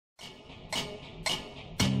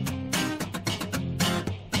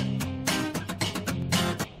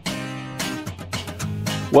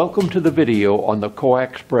Welcome to the video on the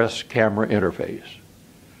CoaXPress camera interface.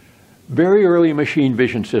 Very early machine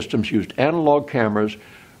vision systems used analog cameras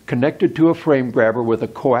connected to a frame grabber with a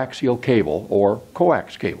coaxial cable or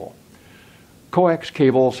coax cable. Coax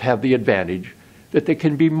cables have the advantage that they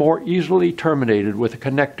can be more easily terminated with a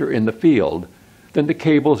connector in the field than the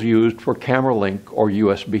cables used for camera link or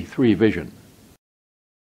USB 3 vision.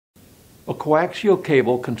 A coaxial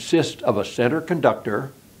cable consists of a center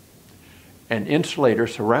conductor. An insulator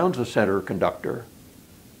surrounds the center conductor.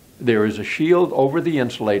 There is a shield over the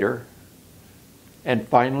insulator, and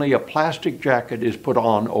finally a plastic jacket is put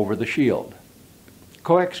on over the shield.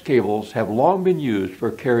 Coax cables have long been used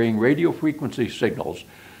for carrying radio frequency signals,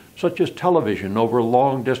 such as television, over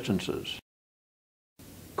long distances.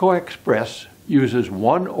 CoaXPress uses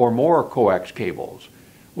one or more coax cables.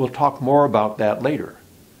 We'll talk more about that later.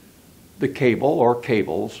 The cable or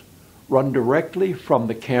cables run directly from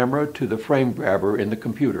the camera to the frame grabber in the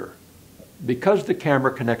computer. Because the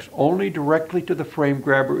camera connects only directly to the frame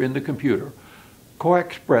grabber in the computer,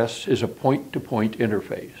 CoaXPress is a point-to-point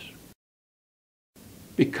interface.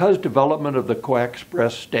 Because development of the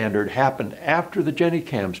CoaXPress standard happened after the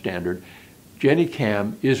GeniCam standard,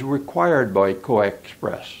 GeniCam is required by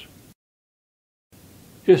CoaXPress.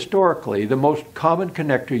 Historically, the most common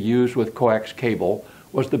connector used with coax cable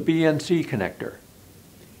was the BNC connector.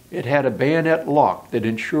 It had a bayonet lock that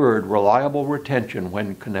ensured reliable retention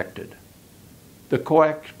when connected. The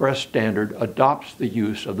CoaXPress standard adopts the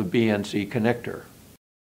use of the BNC connector.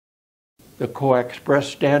 The CoaXPress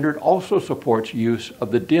standard also supports use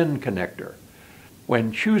of the DIN connector.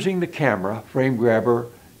 When choosing the camera, frame grabber,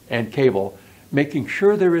 and cable, making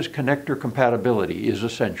sure there is connector compatibility is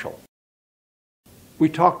essential. We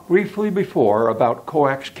talked briefly before about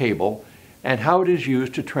coax cable and how it is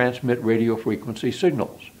used to transmit radio frequency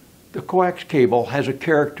signals. The coax cable has a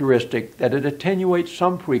characteristic that it attenuates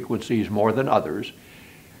some frequencies more than others,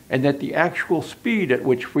 and that the actual speed at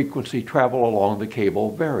which frequency travel along the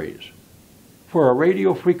cable varies. For a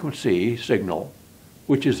radio frequency signal,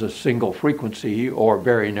 which is a single frequency or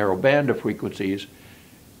very narrow band of frequencies,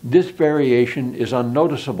 this variation is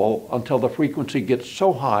unnoticeable until the frequency gets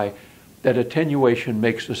so high that attenuation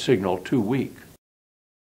makes the signal too weak.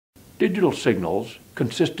 Digital signals,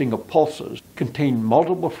 consisting of pulses, contain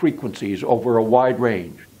multiple frequencies over a wide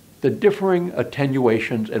range. The differing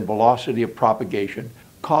attenuations and velocity of propagation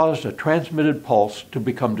cause a transmitted pulse to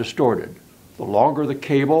become distorted. The longer the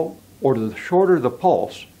cable or the shorter the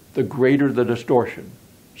pulse, the greater the distortion.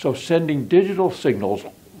 So sending digital signals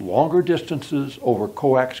longer distances over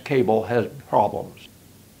coax cable has problems.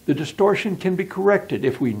 The distortion can be corrected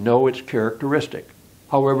if we know its characteristic.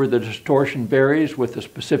 However, the distortion varies with the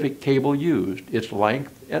specific cable used, its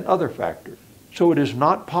length, and other factors. So it is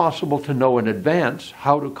not possible to know in advance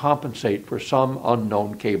how to compensate for some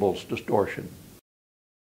unknown cable's distortion.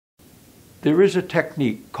 There is a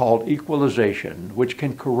technique called equalization which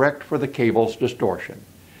can correct for the cable's distortion.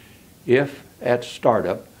 If, at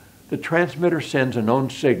startup, the transmitter sends a known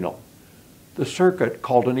signal, the circuit,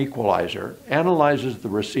 called an equalizer, analyzes the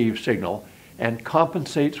received signal and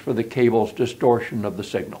compensates for the cable's distortion of the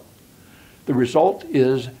signal. The result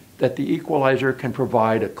is that the equalizer can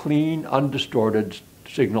provide a clean, undistorted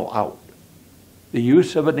signal out. The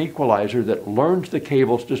use of an equalizer that learns the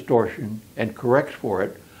cable's distortion and corrects for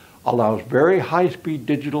it allows very high-speed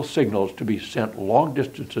digital signals to be sent long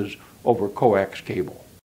distances over coax cable.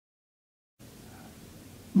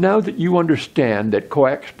 Now that you understand that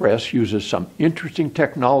CoaXPress uses some interesting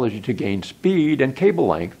technology to gain speed and cable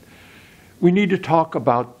length, we need to talk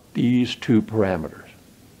about these two parameters.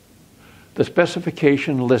 The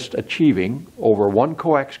specification lists achieving, over one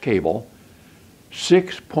coax cable,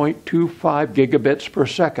 6.25 gigabits per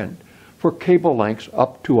second for cable lengths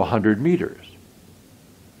up to 100 meters.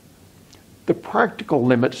 The practical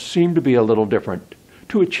limits seem to be a little different.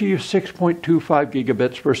 To achieve 6.25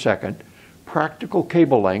 gigabits per second, practical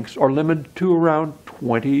cable lengths are limited to around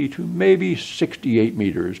 20 to maybe 68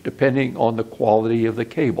 meters, depending on the quality of the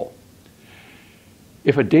cable.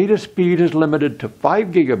 If a data speed is limited to 5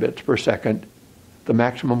 gigabits per second, the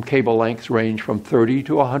maximum cable lengths range from 30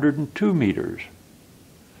 to 102 meters.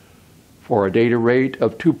 For a data rate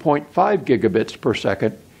of 2.5 gigabits per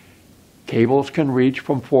second, cables can reach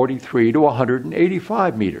from 43 to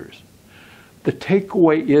 185 meters. The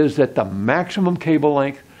takeaway is that the maximum cable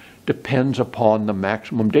length depends upon the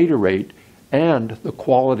maximum data rate and the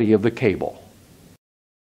quality of the cable.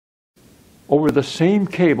 Over the same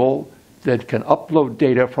cable that can upload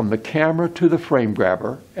data from the camera to the frame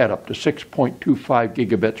grabber at up to 6.25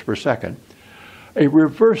 gigabits per second, a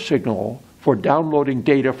reverse signal for downloading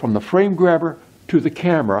data from the frame grabber to the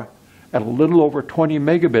camera at a little over 20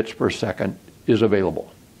 megabits per second is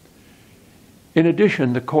available. In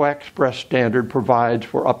addition, the CoaXPress standard provides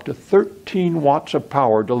for up to 13 watts of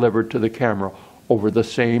power delivered to the camera over the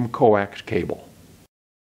same coax cable.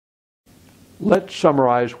 Let's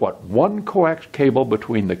summarize what one coax cable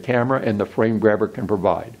between the camera and the frame grabber can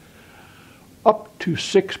provide. Up to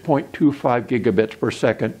 6.25 gigabits per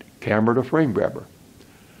second camera to frame grabber.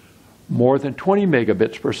 More than 20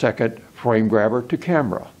 megabits per second frame grabber to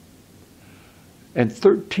camera. And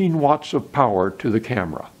 13 watts of power to the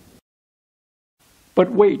camera.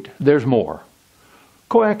 But wait, there's more.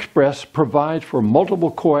 CoaXPress provides for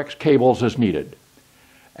multiple coax cables as needed.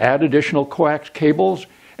 Add additional coax cables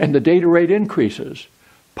and the data rate increases.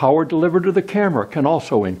 Power delivered to the camera can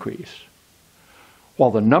also increase.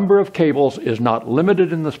 While the number of cables is not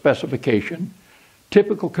limited in the specification,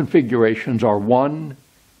 typical configurations are 1,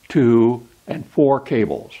 2, and 4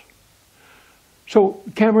 cables. So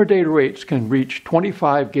camera data rates can reach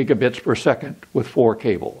 25 gigabits per second with 4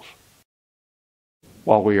 cables.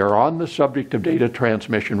 While we are on the subject of data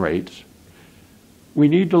transmission rates, we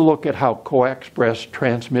need to look at how CoaXPress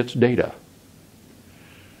transmits data.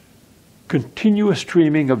 Continuous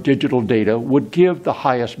streaming of digital data would give the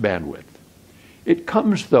highest bandwidth. It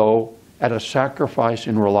comes, though, at a sacrifice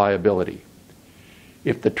in reliability.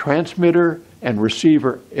 If the transmitter and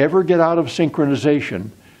receiver ever get out of synchronization,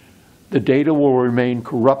 the data will remain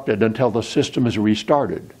corrupted until the system is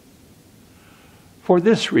restarted. For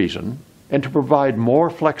this reason, and to provide more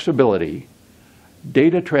flexibility,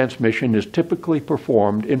 data transmission is typically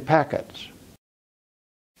performed in packets.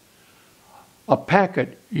 A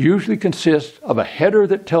packet usually consists of a header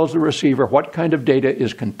that tells the receiver what kind of data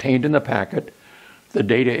is contained in the packet, the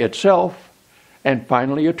data itself, and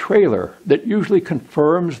finally a trailer that usually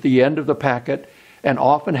confirms the end of the packet and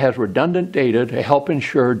often has redundant data to help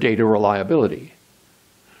ensure data reliability.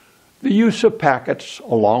 The use of packets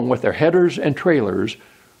along with their headers and trailers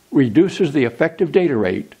reduces the effective data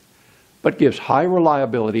rate but gives high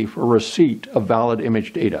reliability for receipt of valid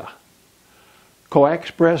image data.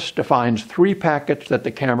 CoaXPress defines 3 packets that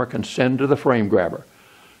the camera can send to the frame grabber.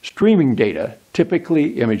 Streaming data,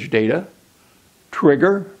 typically image data,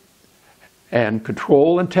 trigger, and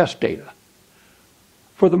control and test data.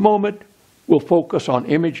 For the moment, we'll focus on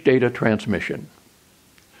image data transmission.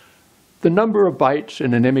 The number of bytes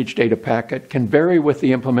in an image data packet can vary with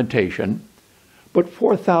the implementation, but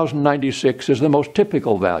 4096 is the most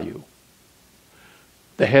typical value.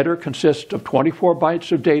 The header consists of 24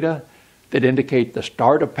 bytes of data that indicate the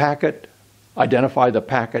start of packet, identify the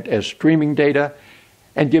packet as streaming data,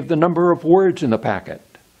 and give the number of words in the packet.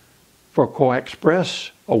 For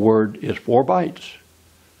CoaXPress, a word is 4 bytes.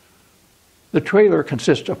 The trailer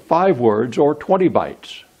consists of 5 words or 20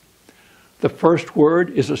 bytes. The first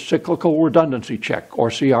word is a cyclical redundancy check, or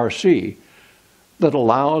CRC, that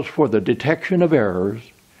allows for the detection of errors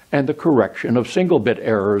and the correction of single-bit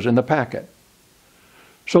errors in the packet.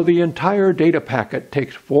 So the entire data packet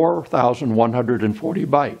takes 4,140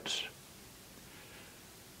 bytes.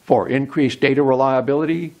 For increased data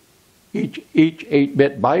reliability, each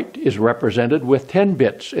 8-bit byte is represented with 10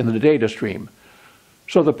 bits in the data stream,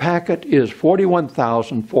 so the packet is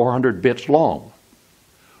 41,400 bits long.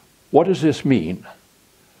 What does this mean?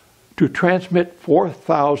 To transmit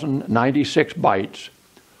 4,096 bytes,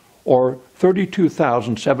 or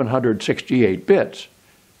 32,768 bits,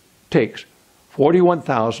 takes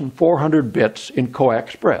 41,400 bits in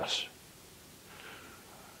CoaXPress.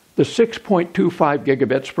 The 6.25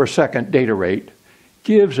 gigabits per second data rate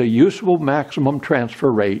gives a usable maximum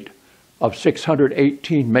transfer rate of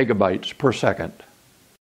 618 megabytes per second.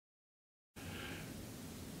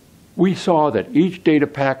 We saw that each data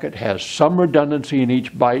packet has some redundancy in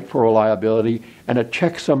each byte for reliability and a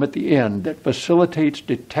checksum at the end that facilitates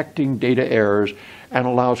detecting data errors and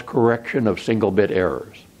allows correction of single-bit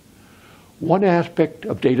errors. One aspect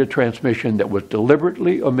of data transmission that was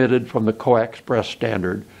deliberately omitted from the CoaXPress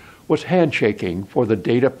standard was handshaking for the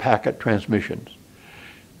data packet transmissions.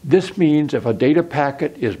 This means if a data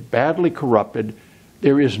packet is badly corrupted,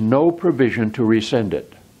 there is no provision to resend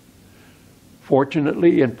it.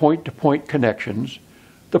 Fortunately, in point-to-point connections,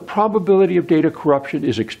 the probability of data corruption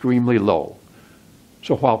is extremely low.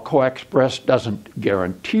 So while CoaXPress doesn't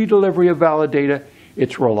guarantee delivery of valid data,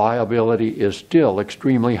 its reliability is still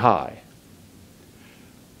extremely high.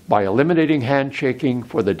 By eliminating handshaking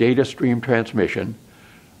for the data stream transmission,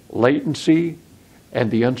 latency and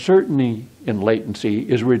the uncertainty in latency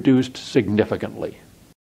is reduced significantly.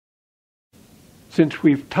 Since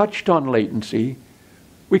we've touched on latency,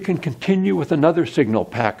 we can continue with another signal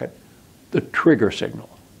packet, the trigger signal.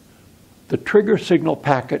 The trigger signal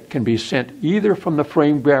packet can be sent either from the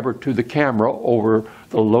frame grabber to the camera over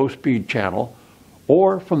the low-speed channel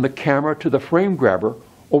or from the camera to the frame grabber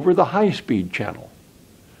over the high-speed channel.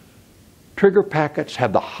 Trigger packets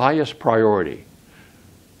have the highest priority.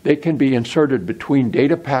 They can be inserted between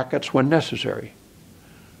data packets when necessary.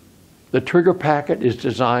 The trigger packet is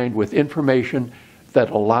designed with information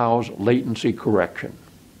that allows latency correction.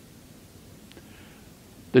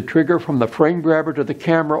 The trigger from the frame grabber to the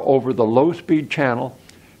camera over the low-speed channel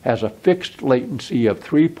has a fixed latency of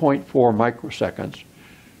 3.4 microseconds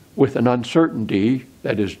with an uncertainty,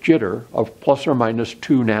 that is jitter, of plus or minus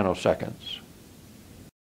 2 nanoseconds.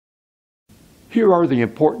 Here are the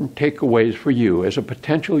important takeaways for you as a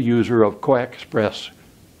potential user of CoaXPress.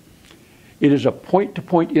 It is a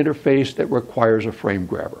point-to-point interface that requires a frame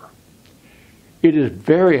grabber. It is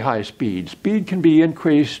very high speed. Speed can be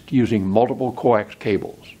increased using multiple coax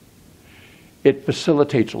cables. It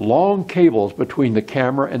facilitates long cables between the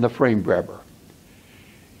camera and the frame grabber.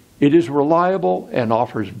 It is reliable and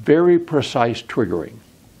offers very precise triggering.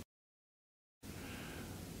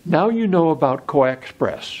 Now you know about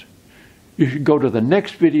CoaXPress. You should go to the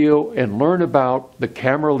next video and learn about the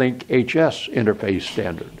CameraLink HS interface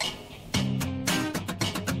standards.